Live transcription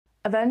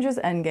Avengers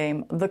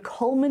Endgame, the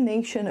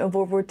culmination of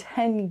over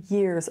 10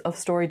 years of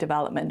story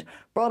development,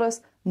 brought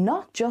us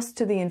not just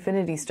to the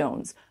Infinity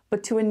Stones,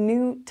 but to a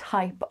new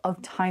type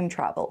of time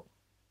travel: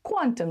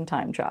 quantum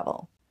time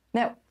travel.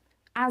 Now,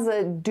 as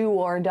a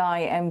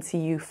do-or-die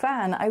MCU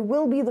fan, I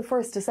will be the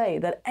first to say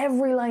that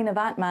every line of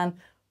Ant-Man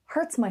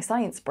hurts my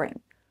science brain.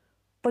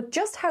 But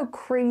just how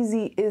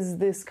crazy is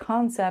this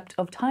concept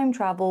of time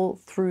travel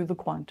through the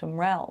quantum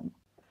realm?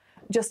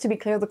 Just to be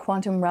clear, the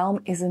quantum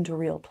realm isn't a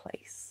real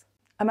place.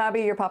 I'm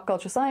Abby, your pop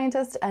culture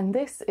scientist, and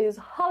this is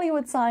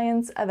Hollywood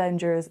Science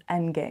Avengers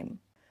Endgame.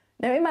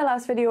 Now, in my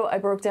last video, I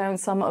broke down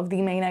some of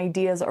the main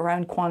ideas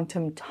around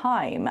quantum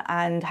time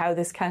and how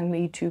this can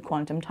lead to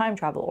quantum time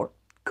travel, or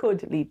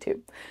could lead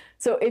to.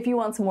 So if you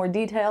want some more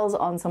details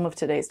on some of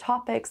today's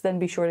topics, then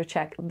be sure to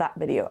check that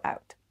video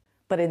out.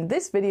 But in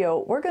this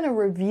video, we're going to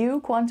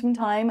review quantum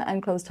time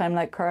and closed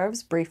time-like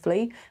curves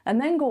briefly, and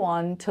then go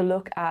on to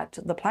look at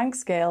the Planck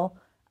scale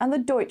and the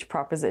Deutsch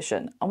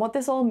Proposition and what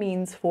this all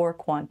means for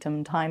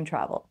quantum time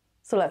travel.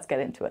 So let's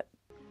get into it.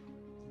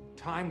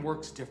 Time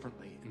works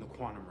differently in the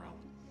quantum realm.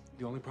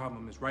 The only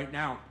problem is right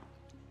now,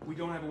 we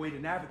don't have a way to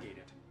navigate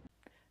it.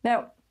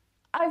 Now,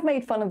 I've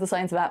made fun of the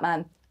science of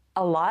Ant-Man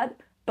a lot,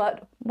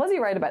 but was he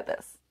right about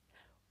this?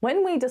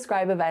 When we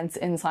describe events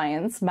in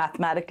science,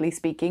 mathematically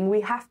speaking,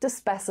 we have to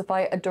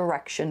specify a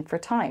direction for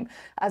time.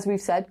 As we've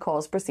said,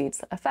 cause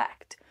precedes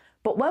effect.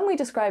 But when we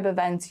describe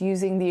events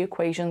using the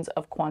equations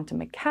of quantum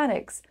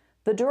mechanics,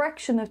 the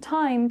direction of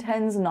time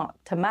tends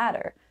not to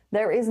matter.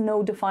 There is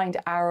no defined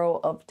arrow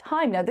of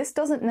time. Now, this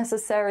doesn't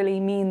necessarily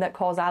mean that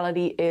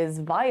causality is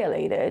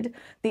violated.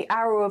 The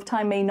arrow of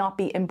time may not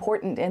be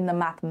important in the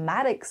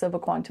mathematics of a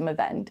quantum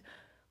event,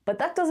 but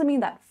that doesn't mean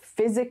that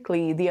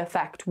physically the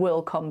effect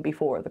will come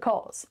before the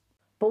cause.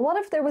 But what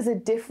if there was a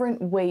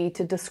different way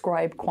to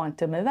describe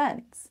quantum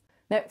events?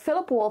 Now,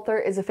 Philip Walther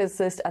is a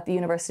physicist at the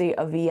University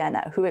of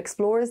Vienna who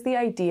explores the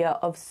idea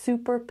of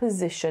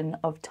superposition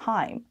of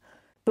time.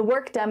 The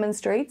work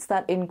demonstrates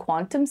that in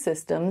quantum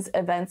systems,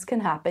 events can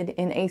happen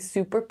in a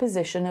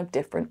superposition of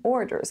different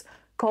orders.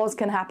 Cause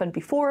can happen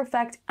before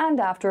effect and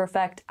after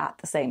effect at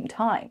the same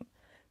time.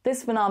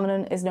 This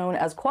phenomenon is known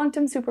as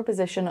quantum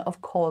superposition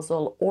of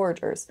causal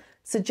orders,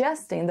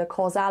 suggesting that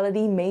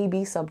causality may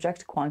be subject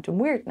to quantum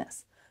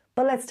weirdness.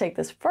 But let's take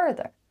this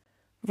further.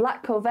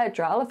 Vlatko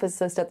Vedral, a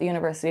physicist at the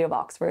University of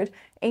Oxford,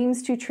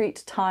 aims to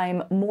treat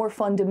time more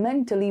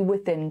fundamentally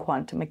within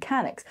quantum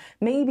mechanics,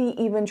 maybe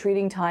even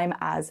treating time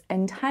as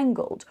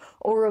entangled,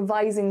 or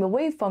revising the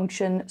wave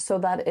function so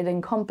that it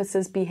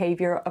encompasses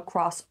behavior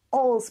across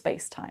all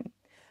space-time.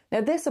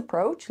 Now, this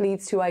approach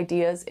leads to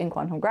ideas in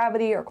quantum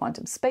gravity or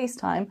quantum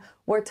space-time,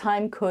 where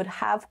time could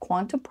have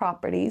quantum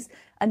properties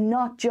and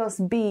not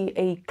just be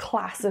a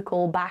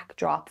classical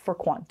backdrop for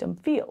quantum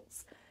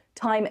fields.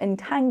 Time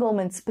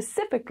entanglement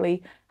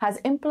specifically has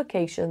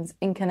implications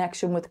in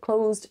connection with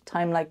closed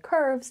time-like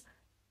curves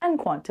and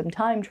quantum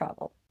time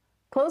travel.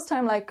 Closed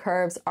time-like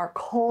curves are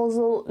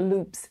causal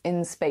loops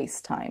in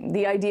space-time,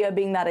 the idea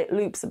being that it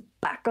loops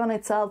back on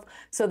itself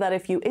so that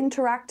if you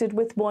interacted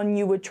with one,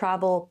 you would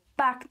travel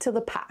back to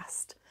the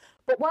past.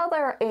 But while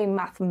they're a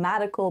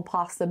mathematical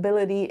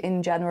possibility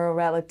in general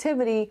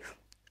relativity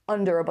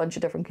under a bunch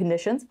of different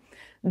conditions,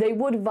 they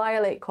would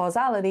violate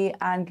causality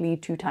and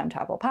lead to time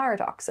travel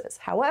paradoxes.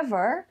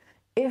 However,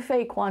 if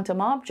a quantum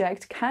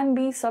object can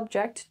be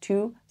subject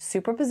to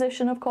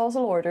superposition of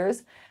causal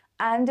orders,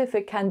 and if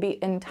it can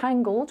be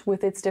entangled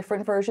with its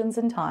different versions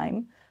in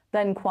time,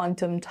 then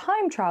quantum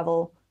time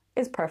travel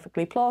is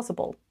perfectly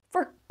plausible.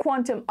 For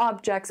quantum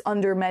objects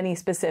under many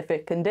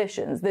specific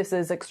conditions. This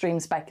is extreme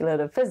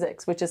speculative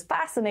physics, which is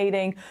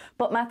fascinating,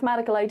 but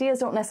mathematical ideas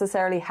don't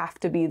necessarily have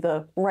to be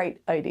the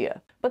right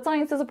idea. But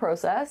science is a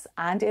process,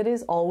 and it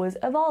is always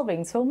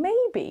evolving, so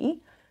maybe,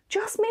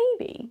 just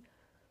maybe,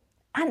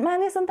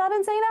 Ant-Man isn't that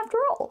insane after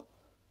all.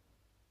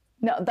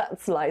 No,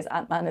 that's lies.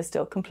 Ant-Man is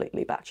still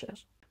completely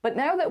batshit. But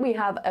now that we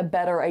have a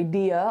better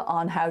idea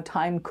on how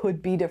time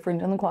could be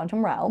different in the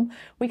quantum realm,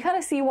 we kind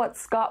of see what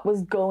Scott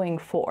was going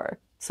for.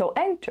 So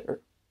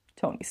enter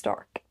Tony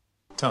Stark.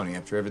 Tony,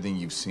 after everything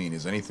you've seen,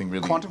 is anything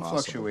really Quantum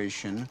impossible?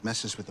 fluctuation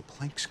messes with the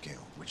Planck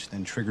scale, which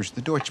then triggers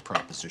the Deutsch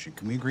Proposition.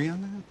 Can we agree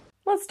on that?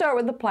 Let's start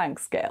with the Planck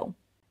scale.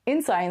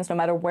 In science, no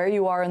matter where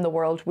you are in the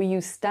world, we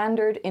use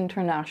standard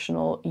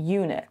international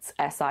units,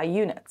 SI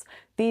units.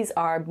 These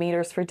are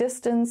meters for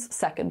distance,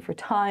 second for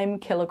time,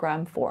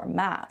 kilogram for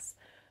mass.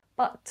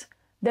 But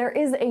there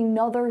is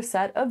another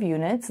set of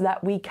units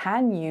that we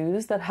can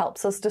use that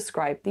helps us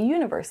describe the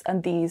universe,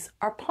 and these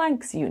are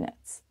Planck's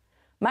units.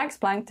 Max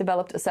Planck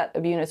developed a set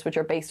of units which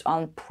are based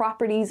on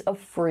properties of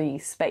free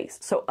space,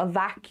 so a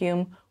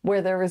vacuum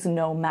where there is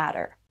no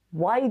matter.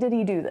 Why did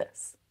he do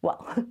this?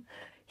 Well,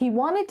 he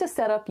wanted to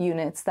set up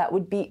units that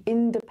would be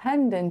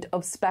independent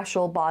of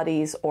special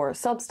bodies or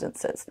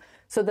substances,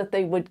 so that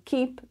they would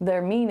keep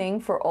their meaning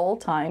for all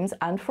times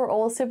and for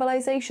all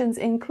civilizations,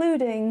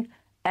 including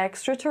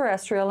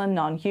extraterrestrial and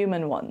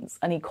non-human ones,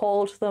 and he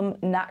called them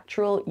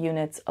natural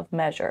units of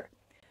measure.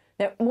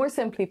 Now, more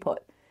simply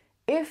put,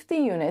 if the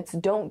units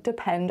don't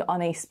depend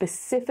on a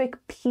specific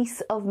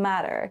piece of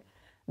matter,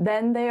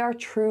 then they are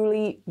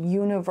truly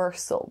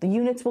universal. The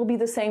units will be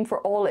the same for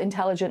all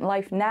intelligent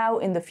life now,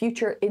 in the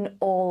future, in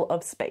all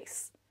of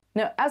space.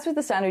 Now, as with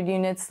the standard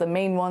units, the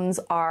main ones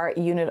are a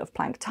unit of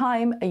Planck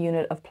time, a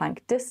unit of Planck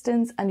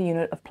distance, and a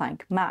unit of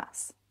Planck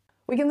mass.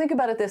 We can think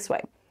about it this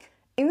way.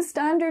 In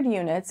standard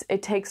units,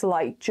 it takes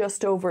light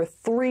just over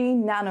 3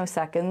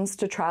 nanoseconds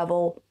to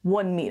travel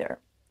 1 meter.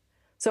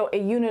 So a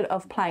unit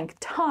of Planck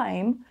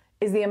time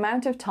is the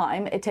amount of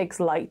time it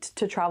takes light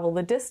to travel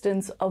the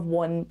distance of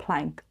 1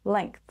 Planck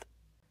length.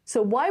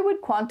 So why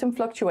would quantum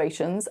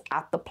fluctuations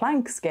at the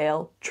Planck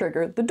scale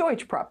trigger the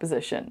Deutsch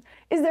Proposition?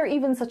 Is there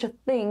even such a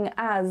thing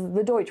as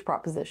the Deutsch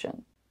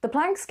Proposition? The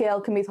Planck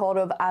scale can be thought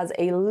of as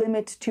a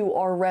limit to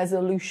our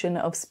resolution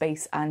of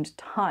space and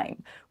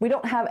time. We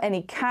don't have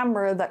any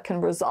camera that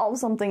can resolve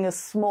something as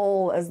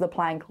small as the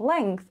Planck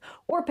length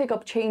or pick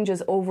up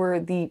changes over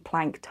the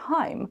Planck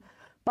time.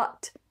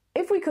 But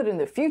if we could in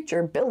the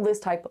future build this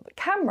type of a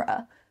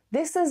camera,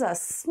 this is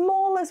as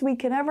small as we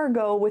can ever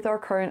go with our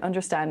current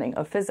understanding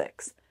of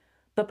physics.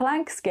 The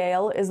Planck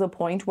scale is the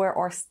point where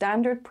our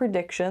standard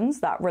predictions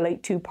that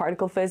relate to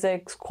particle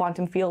physics,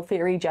 quantum field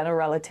theory, general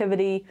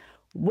relativity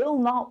will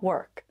not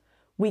work.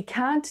 We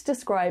can't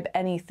describe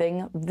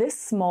anything this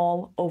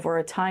small over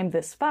a time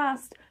this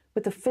fast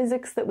with the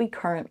physics that we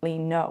currently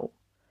know.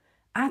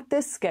 At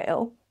this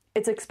scale,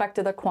 it's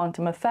expected that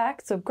quantum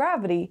effects of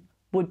gravity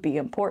would be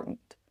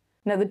important.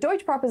 Now, the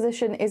Deutsch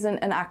Proposition isn't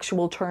an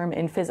actual term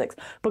in physics,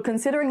 but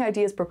considering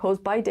ideas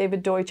proposed by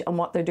David Deutsch and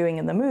what they're doing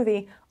in the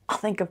movie, I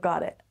think I've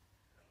got it.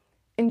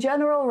 In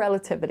general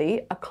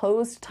relativity, a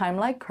closed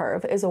time-like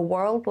curve is a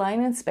world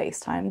line in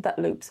spacetime that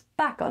loops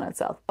back on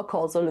itself, a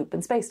causal loop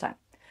in spacetime,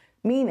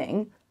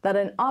 meaning that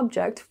an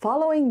object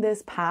following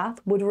this path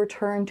would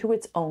return to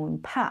its own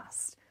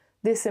past.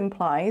 This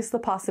implies the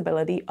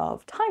possibility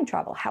of time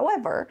travel.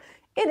 However,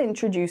 it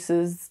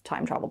introduces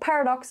time travel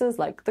paradoxes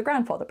like the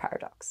grandfather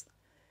paradox.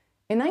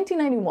 In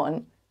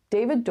 1991,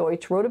 David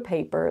Deutsch wrote a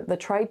paper that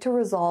tried to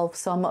resolve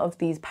some of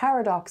these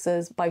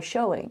paradoxes by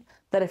showing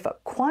that if a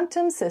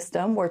quantum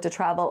system were to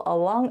travel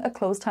along a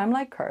closed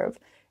time-like curve,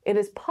 it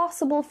is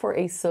possible for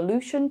a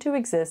solution to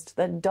exist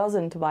that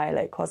doesn't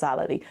violate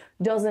causality,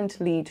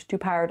 doesn't lead to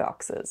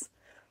paradoxes.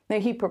 Now,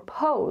 he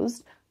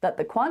proposed that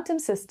the quantum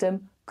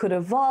system could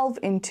evolve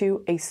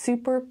into a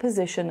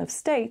superposition of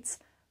states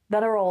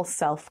that are all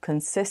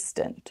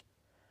self-consistent.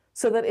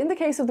 So that in the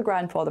case of the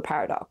grandfather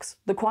paradox,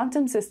 the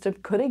quantum system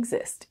could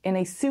exist in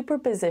a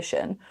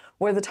superposition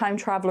where the time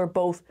traveler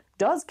both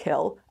does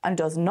kill and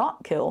does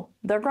not kill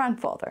their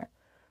grandfather.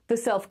 The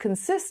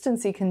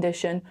self-consistency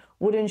condition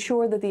would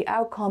ensure that the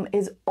outcome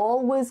is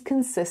always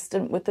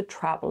consistent with the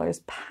traveler's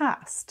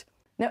past.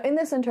 Now, in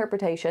this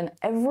interpretation,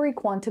 every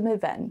quantum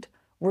event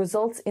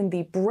results in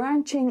the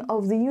branching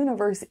of the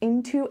universe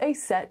into a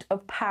set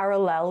of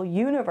parallel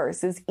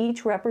universes,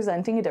 each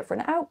representing a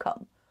different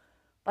outcome.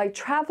 By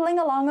traveling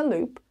along a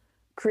loop,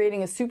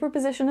 creating a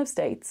superposition of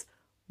states,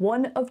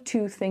 one of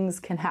two things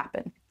can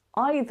happen.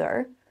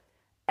 Either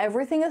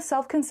everything is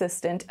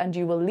self-consistent and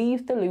you will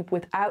leave the loop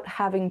without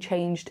having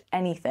changed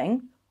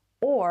anything,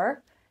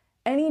 or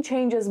any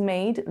changes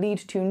made lead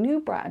to new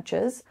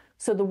branches,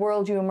 so the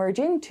world you emerge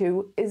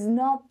into is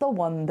not the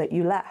one that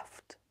you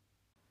left.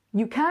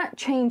 You can't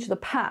change the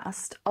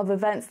past of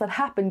events that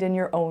happened in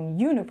your own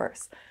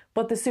universe,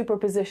 but the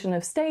superposition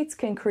of states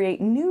can create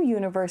new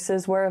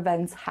universes where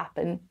events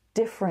happen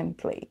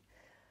differently.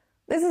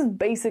 This is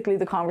basically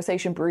the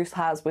conversation Bruce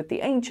has with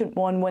the Ancient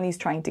One when he's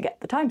trying to get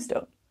the time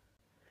stone.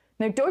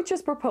 Now,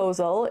 Deutsch's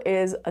proposal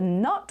is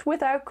not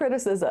without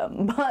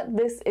criticism, but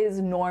this is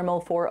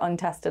normal for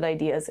untested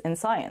ideas in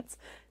science.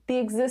 The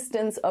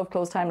existence of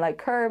closed time-like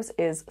curves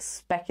is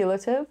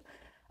speculative,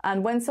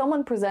 and when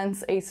someone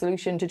presents a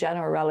solution to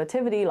general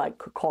relativity like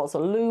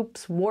causal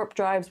loops, warp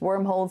drives,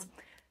 wormholes,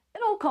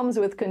 it all comes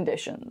with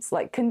conditions,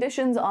 like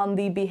conditions on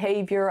the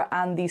behavior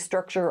and the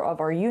structure of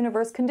our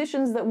universe,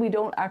 conditions that we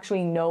don't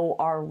actually know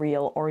are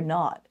real or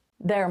not.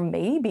 There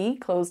may be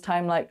closed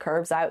time-like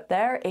curves out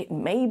there. It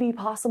may be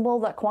possible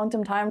that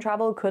quantum time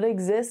travel could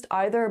exist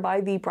either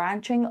by the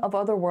branching of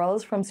other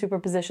worlds from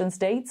superposition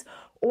states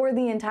or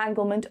the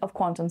entanglement of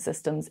quantum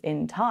systems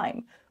in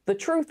time. The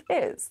truth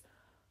is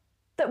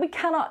that we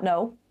cannot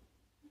know.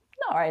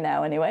 Not right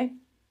now, anyway.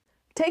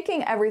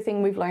 Taking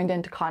everything we've learned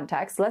into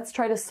context, let's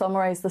try to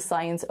summarize the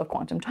science of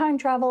quantum time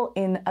travel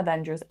in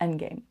Avengers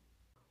Endgame.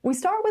 We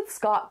start with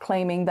Scott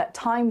claiming that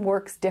time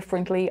works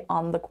differently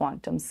on the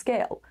quantum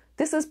scale.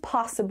 This is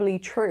possibly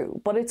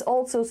true, but it's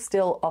also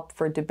still up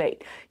for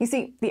debate. You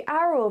see, the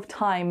arrow of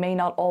time may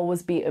not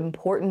always be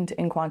important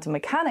in quantum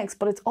mechanics,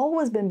 but it's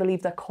always been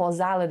believed that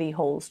causality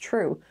holds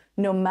true.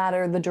 No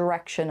matter the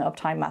direction of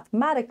time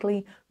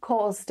mathematically,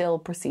 cause still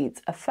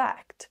precedes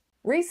effect.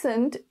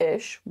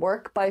 Recent-ish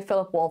work by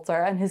Philip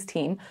Walter and his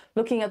team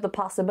looking at the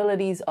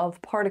possibilities of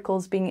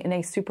particles being in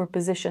a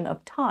superposition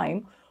of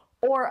time,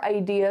 or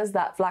ideas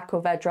that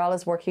Vlaco-Vedral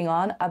is working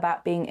on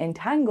about being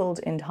entangled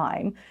in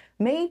time,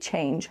 may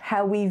change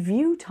how we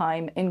view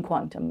time in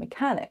quantum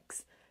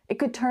mechanics. it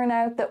could turn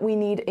out that we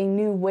need a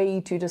new way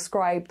to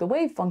describe the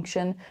wave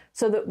function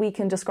so that we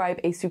can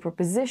describe a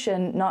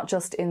superposition not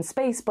just in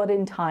space but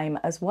in time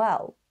as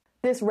well.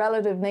 This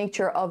relative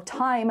nature of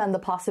time and the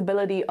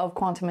possibility of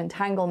quantum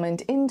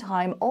entanglement in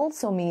time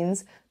also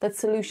means that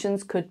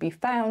solutions could be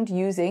found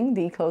using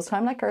the closed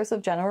time-like curves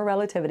of general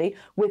relativity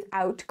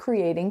without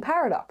creating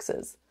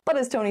paradoxes. But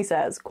as Tony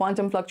says,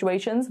 quantum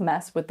fluctuations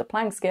mess with the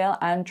Planck scale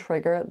and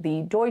trigger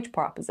the Deutsch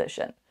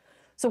proposition.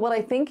 So what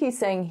I think he's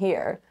saying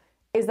here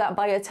is that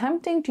by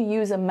attempting to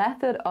use a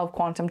method of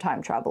quantum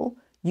time travel,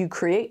 you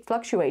create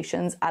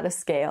fluctuations at a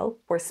scale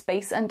where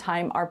space and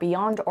time are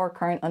beyond our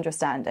current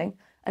understanding,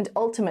 and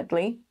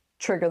ultimately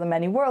trigger the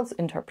many worlds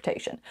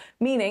interpretation,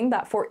 meaning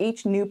that for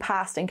each new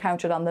past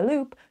encountered on the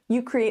loop,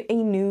 you create a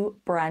new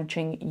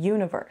branching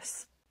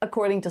universe.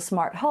 According to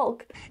Smart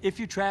Hulk, if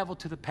you travel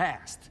to the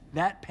past,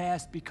 that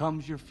past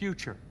becomes your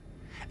future,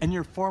 and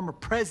your former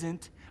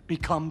present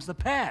becomes the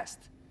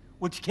past,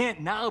 which can't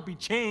now be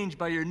changed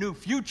by your new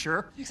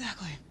future.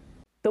 Exactly.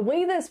 The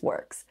way this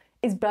works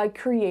is by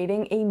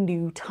creating a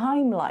new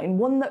timeline,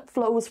 one that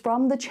flows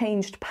from the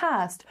changed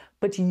past,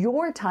 but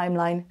your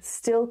timeline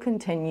still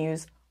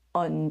continues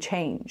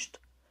unchanged.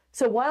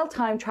 So while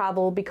time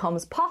travel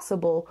becomes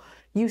possible,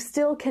 you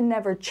still can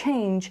never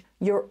change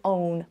your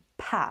own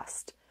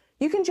past.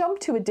 You can jump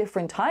to a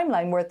different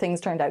timeline where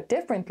things turned out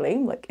differently,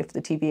 like if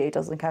the TVA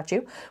doesn't catch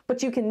you,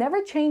 but you can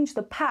never change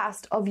the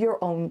past of your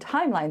own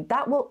timeline.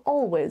 That will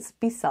always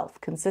be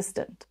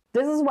self-consistent.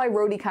 This is why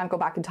Rhodey can't go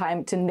back in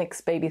time to nix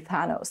baby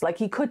Thanos. Like,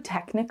 he could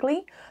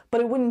technically,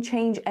 but it wouldn't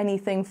change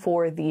anything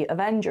for the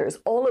Avengers.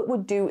 All it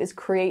would do is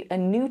create a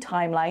new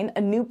timeline,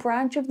 a new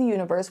branch of the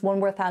universe,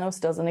 one where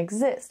Thanos doesn't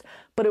exist.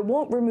 But it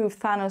won't remove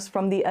Thanos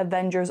from the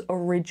Avengers'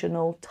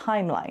 original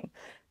timeline.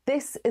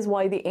 This is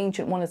why the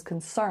Ancient One is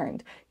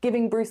concerned.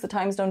 Giving Bruce the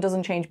Time Stone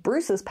doesn't change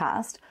Bruce's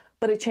past,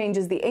 but it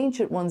changes the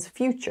Ancient One's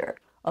future.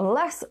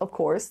 Unless, of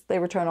course, they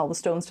return all the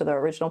stones to their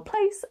original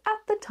place at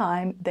the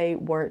time they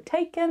were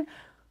taken,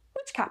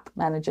 which Cap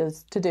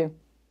manages to do.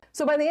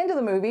 So by the end of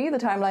the movie, the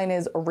timeline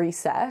is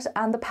reset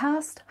and the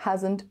past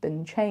hasn't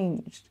been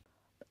changed.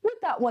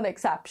 With that one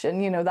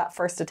exception, you know, that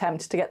first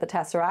attempt to get the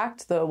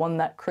Tesseract, the one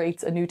that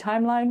creates a new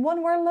timeline,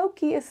 one where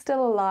Loki is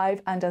still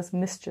alive and as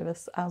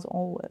mischievous as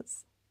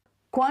always.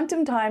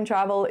 Quantum time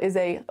travel is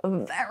a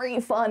very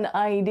fun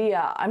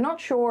idea. I'm not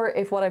sure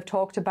if what I've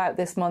talked about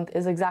this month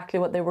is exactly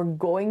what they were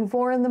going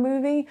for in the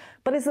movie,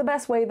 but it's the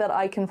best way that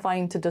I can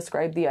find to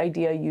describe the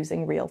idea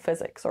using real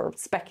physics or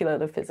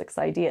speculative physics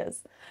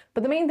ideas.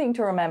 But the main thing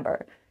to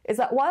remember is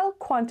that while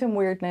quantum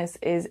weirdness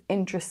is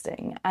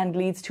interesting and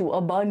leads to a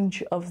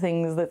bunch of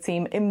things that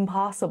seem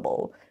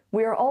impossible,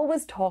 we are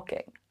always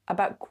talking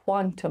about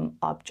quantum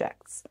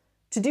objects.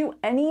 To do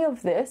any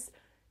of this,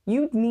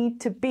 you'd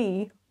need to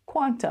be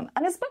quantum.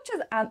 And as much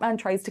as Ant-Man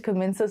tries to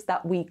convince us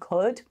that we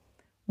could,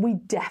 we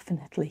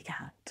definitely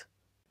can't.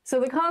 So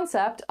the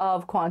concept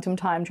of quantum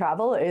time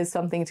travel is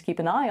something to keep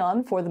an eye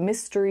on for the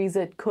mysteries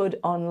it could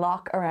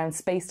unlock around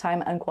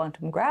space-time and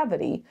quantum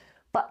gravity.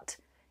 But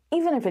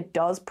even if it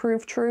does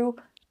prove true,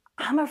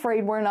 I'm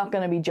afraid we're not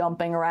going to be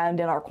jumping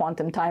around in our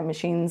quantum time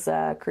machines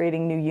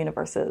creating new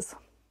universes.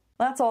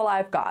 That's all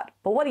I've got.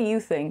 But what do you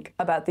think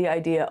about the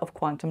idea of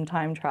quantum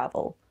time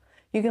travel?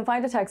 You can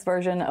find a text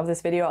version of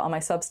this video on my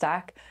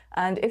Substack,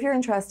 and if you're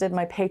interested,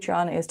 my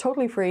Patreon is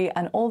totally free,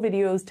 and all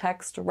videos,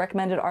 text,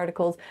 recommended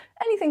articles,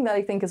 anything that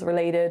I think is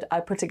related,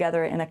 I put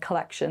together in a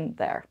collection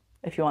there,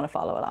 if you want to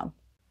follow along.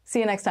 See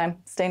you next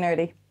time. Stay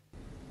nerdy.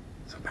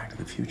 So Back to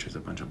the Future is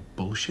a bunch of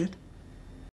bullshit?